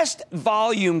best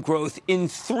volume growth in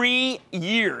 3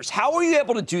 years. How were you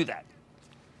able to do that?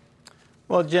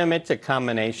 Well, Jim, it's a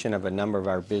combination of a number of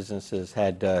our businesses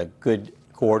had good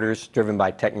quarters driven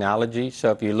by technology.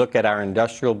 So if you look at our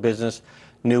industrial business,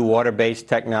 new water-based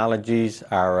technologies,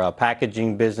 our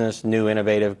packaging business, new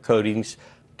innovative coatings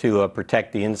to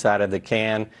protect the inside of the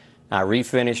can, our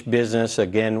refinish business,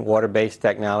 again, water-based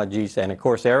technologies, and, of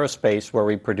course, aerospace, where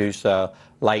we produce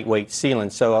lightweight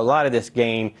sealants. So a lot of this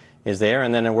gain is there.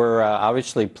 And then we're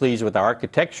obviously pleased with our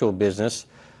architectural business.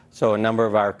 So a number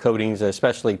of our coatings,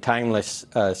 especially timeless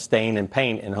stain and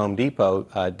paint in Home Depot,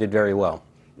 did very well.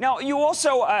 Now, you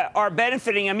also are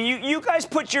benefiting. I mean, you guys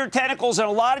put your tentacles in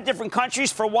a lot of different countries.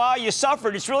 For a while, you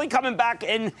suffered. It's really coming back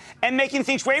and making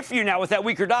things great for you now with that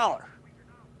weaker dollar.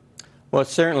 Well,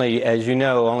 certainly, as you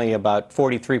know, only about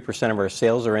 43% of our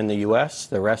sales are in the U.S.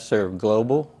 The rest are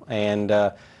global. And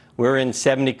we're in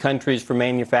 70 countries for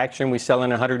manufacturing. We sell in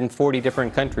 140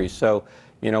 different countries. So,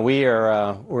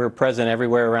 we're present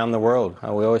everywhere around the world.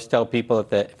 We always tell people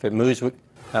if it moves,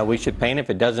 we should paint it.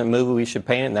 If it doesn't move, we should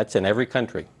paint it, and that's in every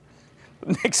country.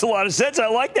 Makes a lot of sense. I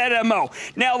like that MO.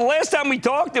 Now, the last time we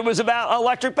talked, it was about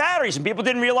electric batteries, and people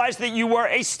didn't realize that you were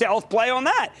a stealth play on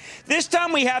that. This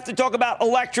time we have to talk about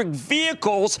electric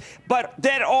vehicles, but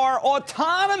that are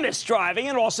autonomous driving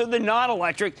and also the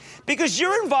non-electric, because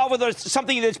you're involved with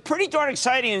something that's pretty darn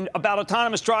exciting about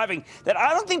autonomous driving that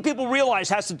I don't think people realize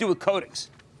has to do with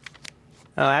coatings.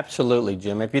 Oh, absolutely,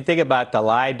 Jim. If you think about the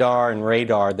LiDAR and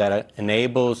radar that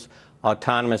enables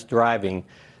autonomous driving,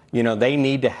 they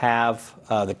need to have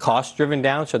the cost driven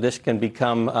down so this can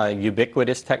become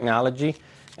ubiquitous technology.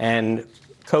 And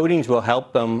coatings will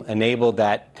help them enable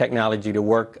that technology to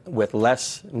work with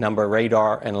less number of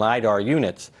radar and LiDAR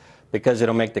units because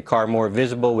it'll make the car more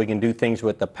visible. We can do things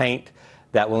with the paint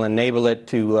that will enable it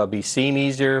to be seen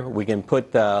easier. We can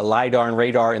put the LiDAR and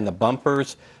radar in the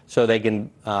bumpers so they can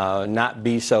not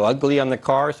be so ugly on the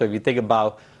car. So if you think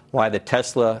about why the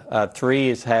Tesla 3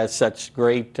 has such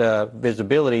great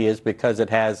visibility is because it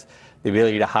has the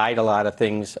ability to hide a lot of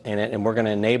things in it, and we're going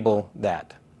to enable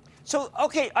that. So,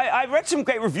 okay, I read some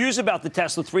great reviews about the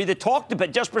Tesla 3 that talked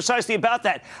about just precisely about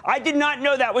that. I did not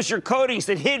know that was your coatings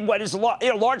that hid what is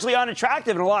largely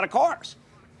unattractive in a lot of cars.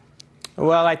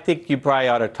 Well, I think you probably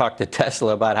ought to talk to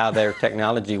Tesla about how their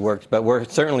technology works, but we're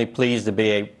certainly pleased to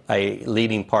be a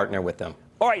leading partner with them.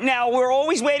 All right, now, we're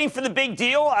always waiting for the big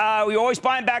deal. We're always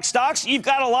buying back stocks. You've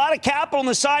got a lot of capital on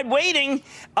the side waiting.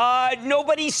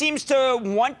 Nobody seems to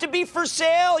want to be for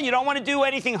sale. You don't want to do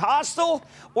anything hostile?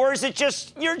 Or is it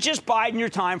just you're just biding your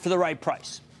time for the right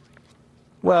price?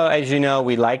 Well, as you know,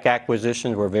 we like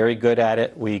acquisitions. We're very good at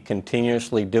it. We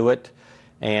continuously do it.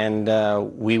 And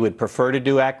we would prefer to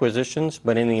do acquisitions,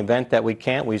 but in the event that we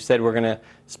can't, we've said we're going to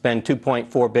spend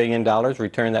 $2.4 billion,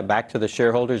 return that back to the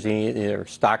shareholders, either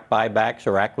stock buybacks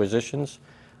or acquisitions.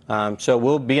 So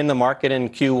we'll be in the market in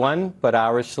Q1, but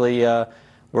obviously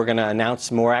we're going to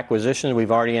announce more acquisitions.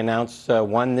 We've already announced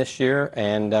one this year,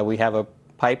 and we have a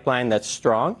pipeline that's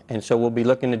strong, and so we'll be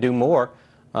looking to do more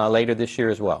later this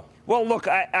year as well. Well, look,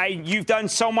 you've done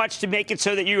so much to make it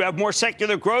so that you have more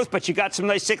secular growth, but you got some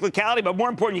nice cyclicality. But more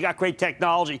important, you got great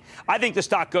technology. I think the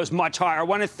stock goes much higher. I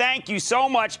want to thank you so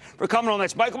much for coming on.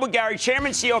 That's Michael McGarry, Chairman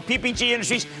and CEO of PPG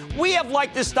Industries. We have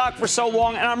liked this stock for so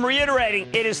long, and I'm reiterating,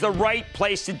 it is the right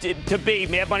place to be.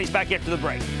 Mad Money's back after the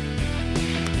break.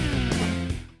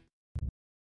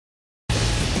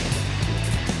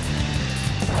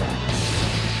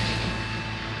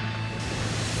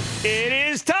 It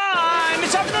is time.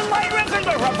 It's up to the light record.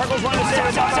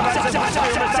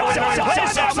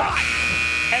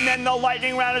 And then the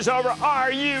lightning round is over.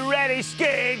 Are you ready,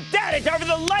 Skid? That is over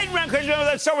the lightning round.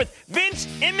 Let's start with Vince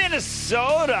in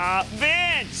Minnesota.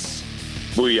 Vince.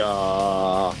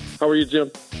 Booyah. How are you,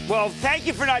 Jim? Well, thank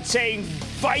you for not saying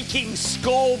Viking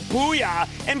Skull Booyah.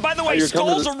 And by the way,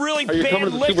 Skull's a really bad liquor. Are you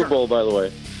coming to the Super Bowl, by the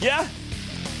way? Yeah?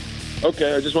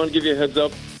 Okay, I just want to give you a heads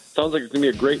up. Sounds like it's going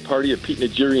to be a great party at Pete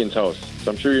Nigerian's house,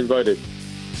 so I'm sure you're invited.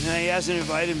 No, he hasn't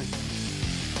invited me.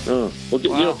 Oh, well, you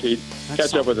know, Pete.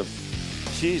 Catch up with him.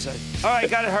 Jeez. All right,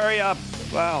 got to hurry up.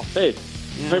 Wow. Hey,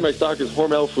 my stock is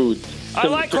Hormel Foods. I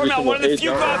like Hormel, one of the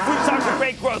few food stocks with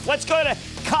great growth. Let's go to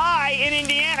Kai in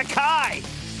Indiana. Kai.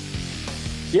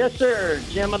 Yes, sir.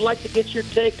 Jim, I'd like to get your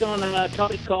take on a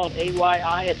company called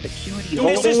AYI. It's Acuity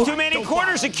Holdings. This is too many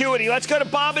quarters, Acuity. Let's go to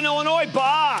Bob in Illinois.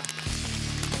 Bob.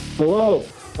 Hello.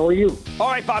 How are you? All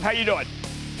right, Bob. How you doing?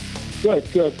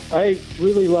 Good. I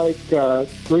really like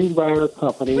Greenbrier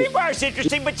Company. Greenbrier's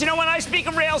interesting, but you know, when I speak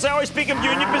of rails, I always speak of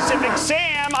Union Pacific.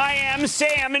 Sam, I am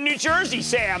Sam in New Jersey,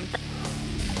 Sam.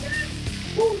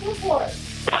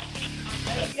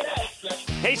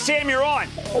 Hey, Sam, you're on.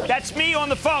 That's me on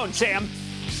the phone, Sam.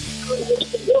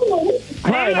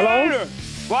 Hi, hello?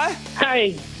 What?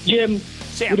 Hi, Jim.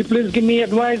 Sam. Would you please give me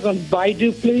advice on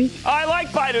Baidu, please? I like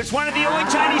Baidu. It's one of the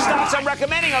only Chinese stocks I'm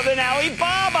recommending other than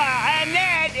Alibaba. And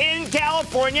Ned in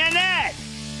California. Ned.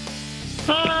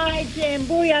 Hi, Jim.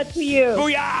 Booyah to you.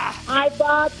 Booyah.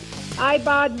 I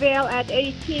bought Vail at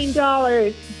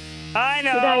 $18. I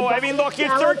know. I mean, look, you're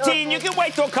 13. You can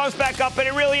wait till it comes back up, and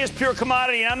it really is pure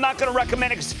commodity. And I'm not going to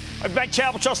recommend it because my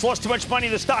channel just lost too much money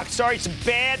in the stock. Sorry, some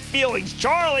bad feelings.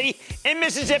 Charlie in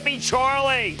Mississippi.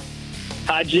 Charlie.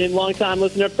 Hi, Jim. Long-time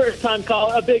listener, first-time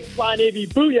caller. A big Fly Navy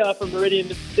booyah from Meridian,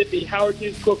 Mississippi. Howard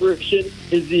Hughes Corporation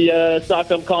is the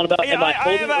stock I'm calling about. Yeah,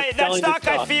 that stock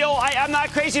I feel I'm not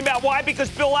crazy about. Why? Because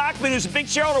Bill Ackman, who's a big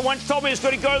shareholder, once told me he was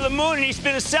going to go to the moon, and he's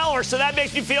been a seller. So that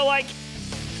makes me feel like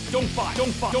don't buy.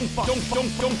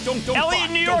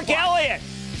 Elliot, New York, Elliot.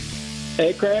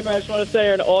 Hey, Cramer, I just want to say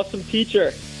you're an awesome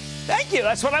teacher. Thank you.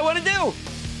 That's what I want to do.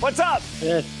 What's up?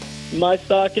 Yes. My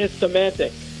stock is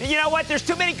Symantec. You know what? There's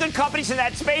too many good companies in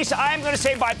that space. I'm going to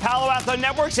say by Palo Alto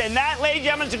Networks. And that, ladies and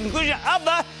gentlemen, is the conclusion of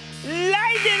the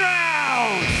Lightning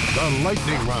Round. The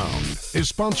Lightning Round is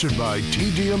sponsored by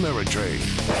TD Ameritrade.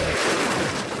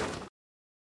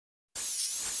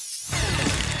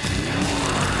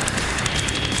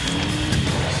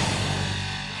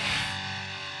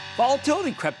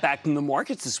 Volatility crept back in the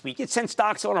markets this week. It sent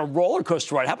stocks on a roller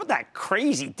coaster ride. How about that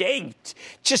crazy day?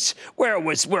 Just where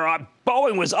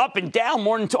Boeing was up and down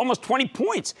more than almost 20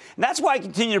 points. And that's why I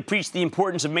continue to preach the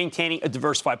importance of maintaining a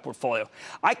diversified portfolio.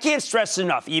 I can't stress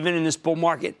enough, even in this bull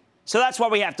market. So that's why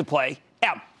we have to play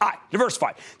MI,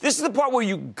 diversified. This is the part where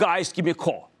you guys give me a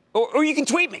call, or you can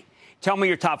tweet me. Tell me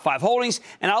your top 5 holdings,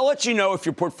 and I'll let you know if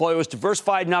your portfolio is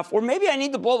diversified enough, or maybe I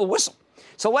need to blow the whistle.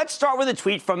 So let's start with a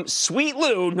tweet from Sweet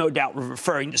Lou, no doubt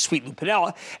referring to Sweet Lou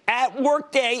Piniella, at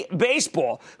Workday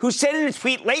Baseball, who sent in a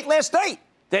tweet late last night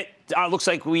that looks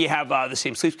like we have the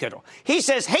same sleep schedule. He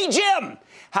says, hey, Jim,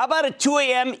 how about a 2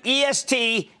 a.m.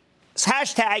 EST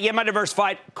hashtag Am I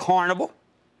Diversified? Carnival,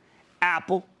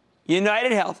 Apple,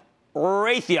 United Health,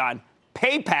 Raytheon,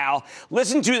 PayPal.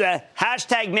 Listen to the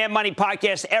hashtag Mad Money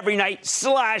podcast every night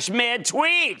 /Mad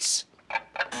Tweets.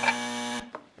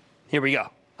 Here we go.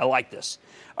 I like this.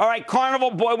 All right,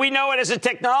 Carnival, boy, we know it as a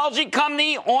technology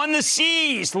company on the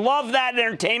seas. Love that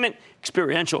entertainment,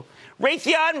 experiential.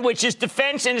 Raytheon, which is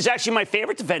defense and is actually my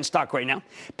favorite defense stock right now.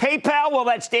 PayPal, well,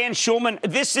 that's Dan Schulman.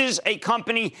 This is a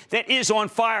company that is on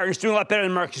fire and is doing a lot better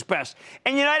than American Express.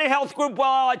 And United Health Group,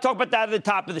 well, I talked about that at the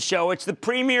top of the show. It's the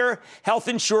premier health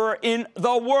insurer in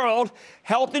the world.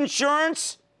 Health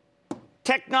insurance,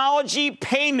 technology,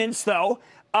 payments, though,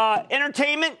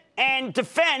 entertainment, and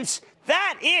defense.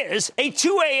 That is a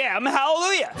 2 a.m.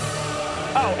 hallelujah.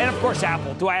 Oh, and of course,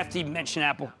 Apple. Do I have to even mention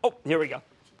Apple? Oh, here we go.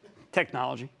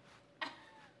 Technology.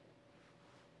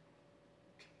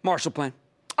 Marshall Plan.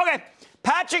 Okay.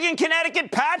 Patrick in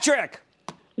Connecticut. Patrick.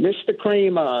 Mr.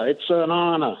 Cramer, it's an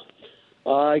honor.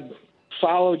 I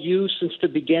followed you since the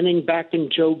beginning back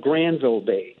in Joe Granville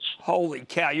days. Holy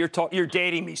cow. You're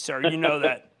dating me, sir. You know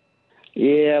that.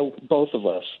 Yeah, both of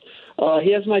us.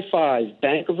 Here's my 5.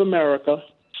 Bank of America,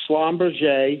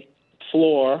 Schlumberger,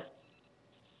 Fluor,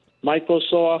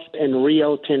 Microsoft, and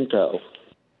Rio Tinto.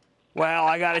 Well,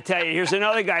 I got to tell you, here's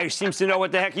another guy who seems to know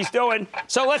what the heck he's doing.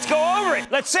 So let's go over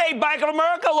it. Let's say Bank of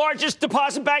America, largest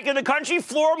deposit bank in the country.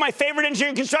 Fluor, my favorite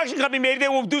engineering construction company. Maybe they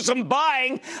will do some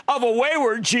buying of a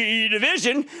wayward GE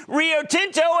division. Rio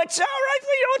Tinto, it's all right.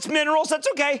 It's minerals. That's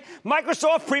okay.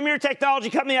 Microsoft, premier technology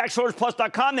company,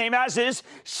 AcceleratePlus.com, name as is.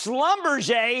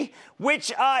 Schlumberger,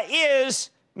 which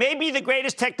is maybe the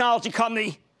greatest technology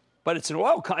company, but it's an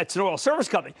oil service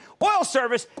company. Oil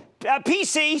service,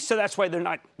 PC, so that's why they're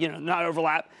not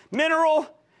overlap.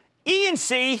 Mineral,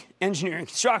 E&C, engineering,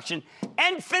 construction,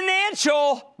 and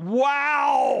financial.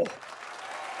 Wow.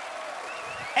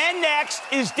 And next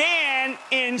is Dan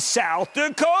in South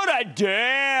Dakota.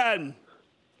 Dan.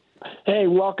 Hey,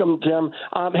 welcome, Jim.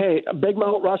 Hey, Big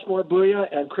Mount Rushmore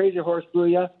Booyah and Crazy Horse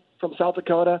Booyah from South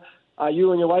Dakota.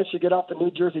 You and your wife should get off the New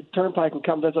Jersey Turnpike and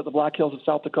come visit the Black Hills of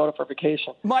South Dakota for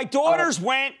vacation. My daughters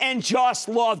went and just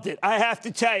loved it, I have to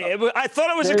tell you. I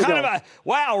thought it was a kind of a,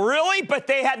 wow, really? But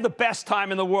they had the best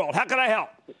time in the world. How can I help?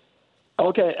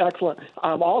 Okay, excellent.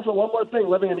 Also, one more thing.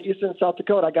 Living in eastern South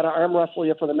Dakota, I got to arm wrestle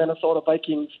you for the Minnesota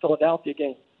Vikings-Philadelphia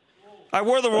game. I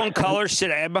wore the wrong colors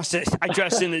today. I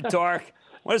dressed in the dark.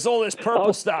 What is all this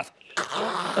purple stuff?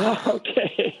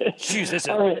 Okay. Jeez, this is.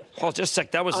 Right. Oh, just a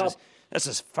sec. This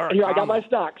is far. Here, I got my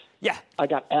stocks. Yeah. I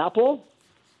got Apple,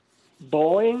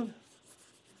 Boeing,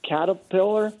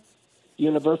 Caterpillar,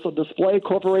 Universal Display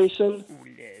Corporation,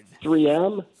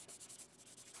 3M.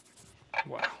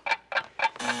 Wow.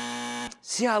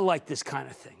 See, I like this kind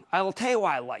of thing. I'll tell you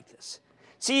why I like this.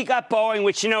 See, you got Boeing,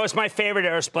 which you know is my favorite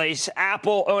aerospace.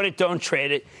 Apple, own it, don't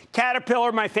trade it.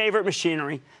 Caterpillar, my favorite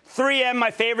machinery. 3M,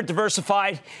 my favorite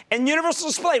diversified. And Universal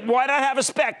Display, why not have a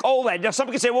spec OLED? Now,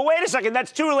 someone can say, well, wait a second,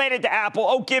 that's too related to Apple.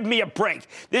 Oh, give me a break.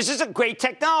 This is a great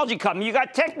technology company. You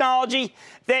got technology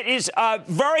that is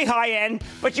very high-end,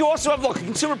 but you also have, look, a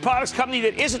consumer products company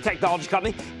that is a technology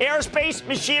company. Aerospace,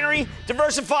 machinery,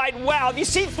 diversified. Wow, have you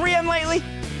seen 3M lately?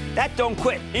 That don't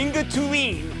quit. Inga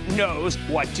Tulin knows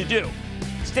what to do.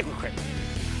 Stick with Cramer.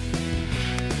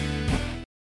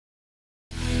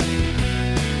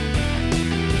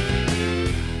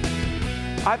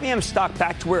 IBM stock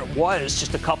back to where it was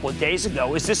just a couple of days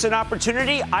ago. Is this an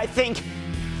opportunity? I think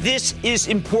this is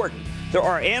important. There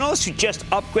are analysts who just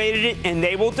upgraded it, and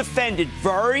they will defend it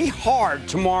very hard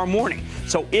tomorrow morning.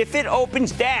 So if it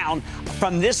opens down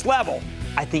from this level,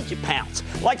 I think you pounce.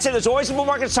 Like I said, there's always a bull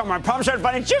market somewhere. I promise I'll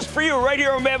find it just for you right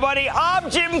here on Mad Money. I'm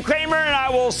Jim Cramer, and I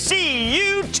will see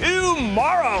you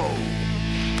tomorrow.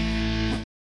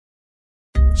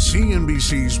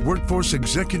 CNBC's Workforce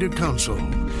Executive Council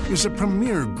is a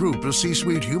premier group of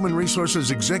C-suite human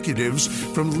resources executives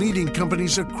from leading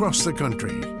companies across the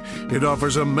country. It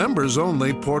offers a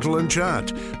members-only portal and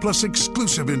chat, plus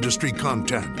exclusive industry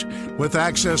content, with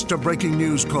access to breaking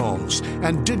news calls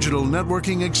and digital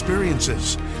networking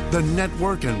experiences. The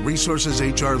network and resources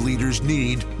HR leaders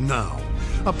need now.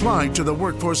 Apply to the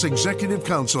Workforce Executive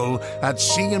Council at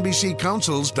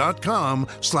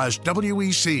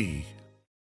cnbccouncils.com/WEC.